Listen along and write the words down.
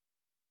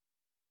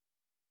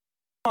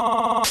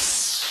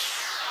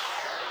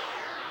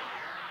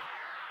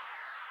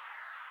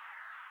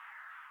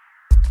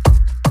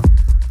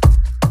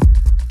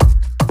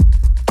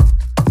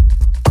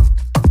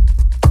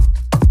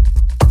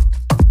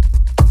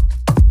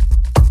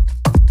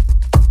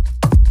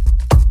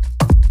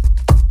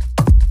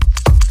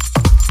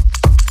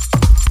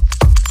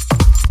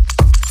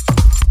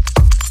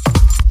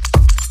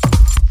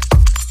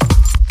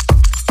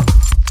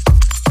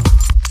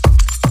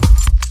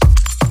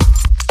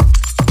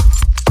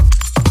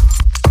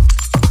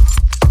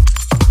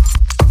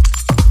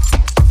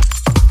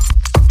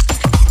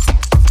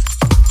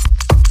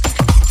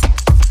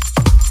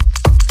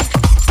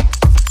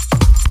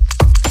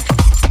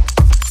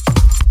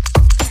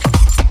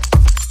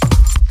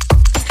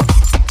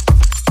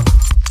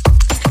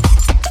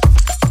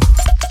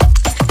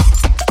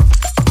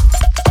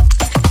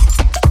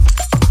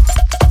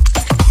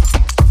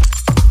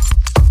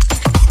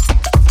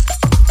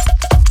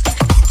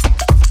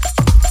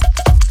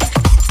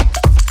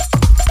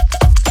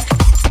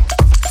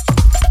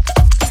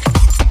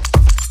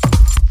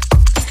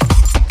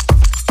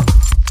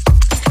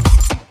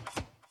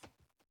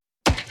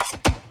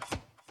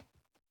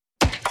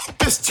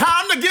It's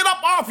time to get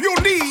up off your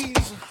knees.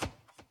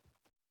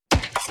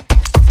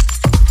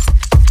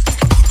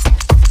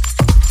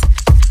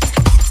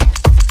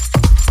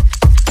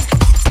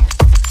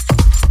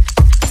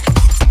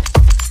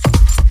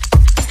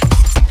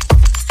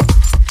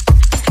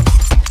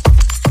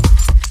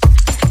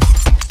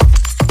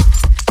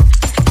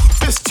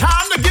 It's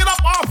time to get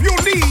up off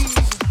your knees.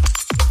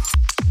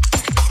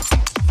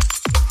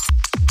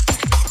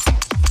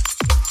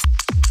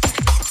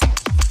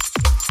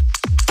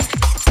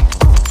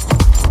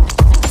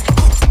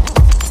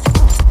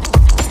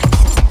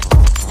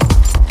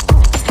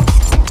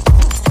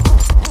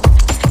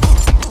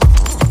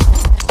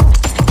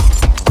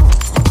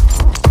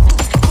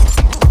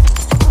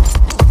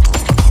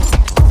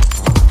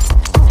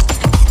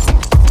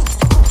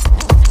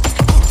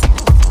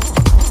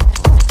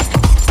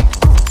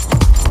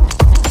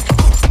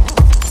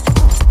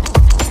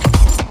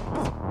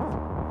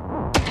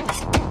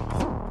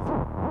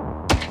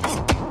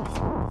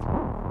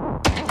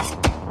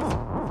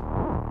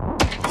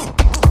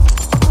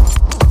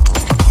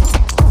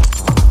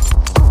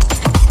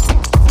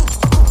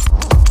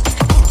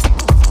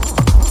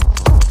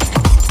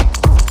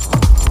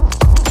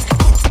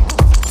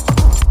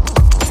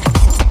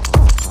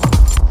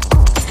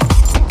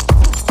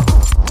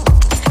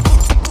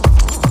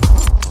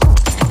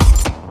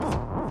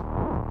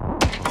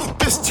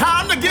 It's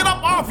time to get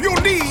up off your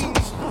knees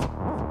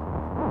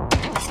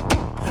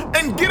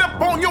and get up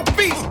on your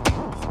feet.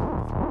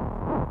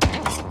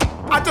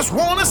 I just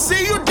want to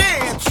see you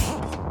dance.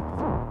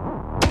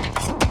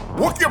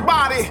 Work your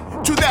body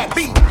to that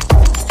beat.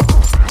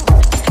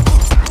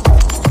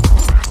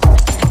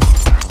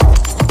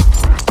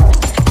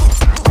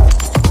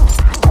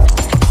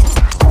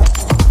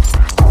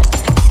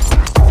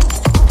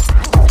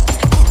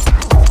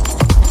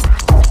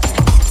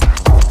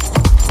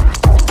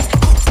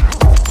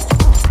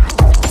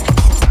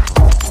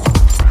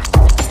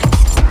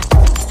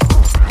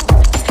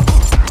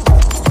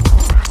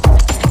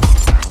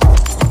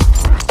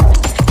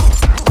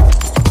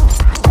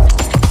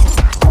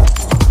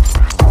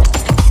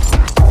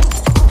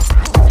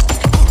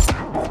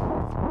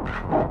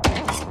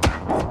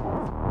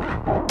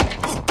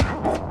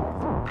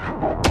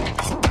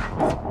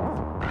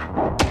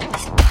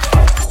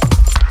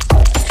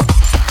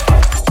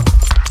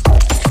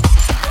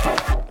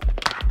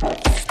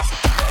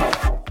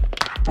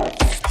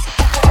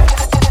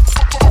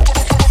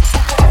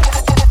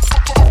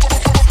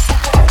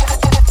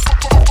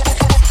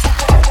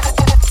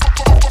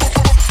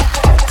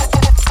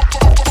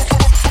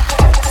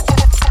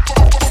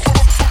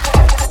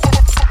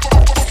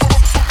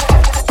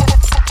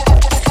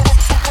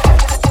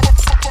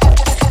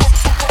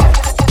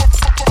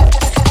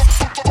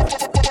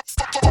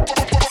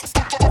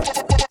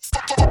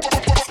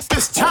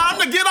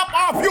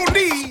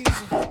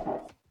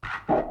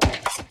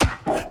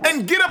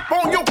 And get up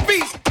on your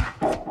feet.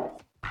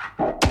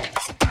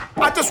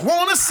 I just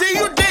want to see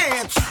you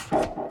dance.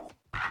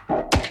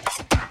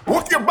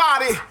 Work your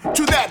body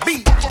to that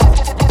beat.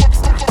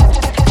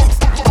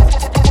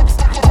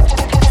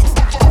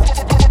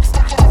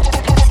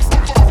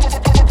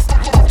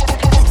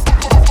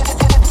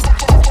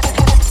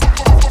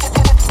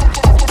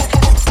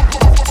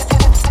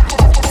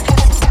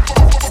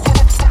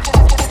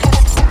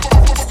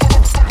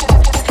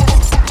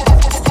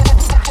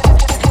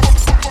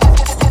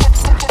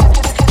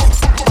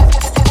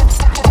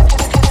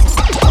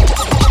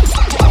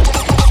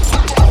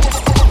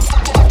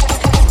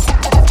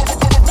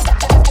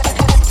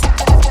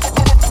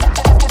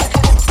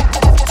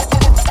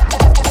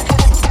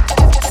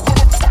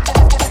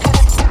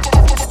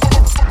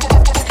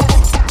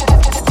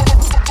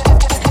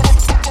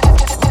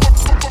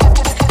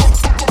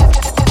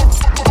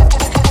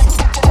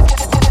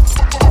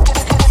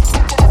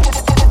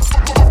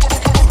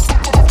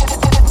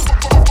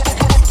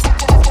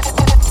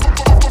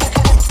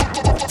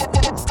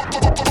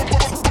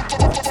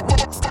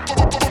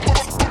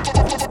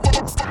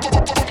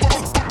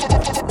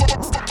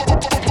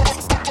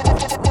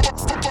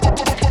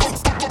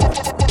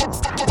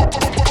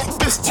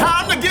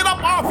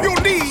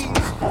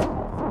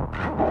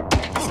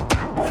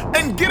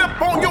 and get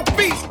up on your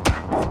feet.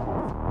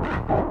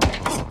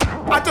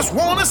 I just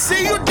wanna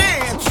see you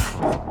dance.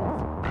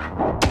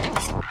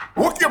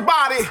 Work your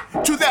body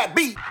to that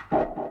beat.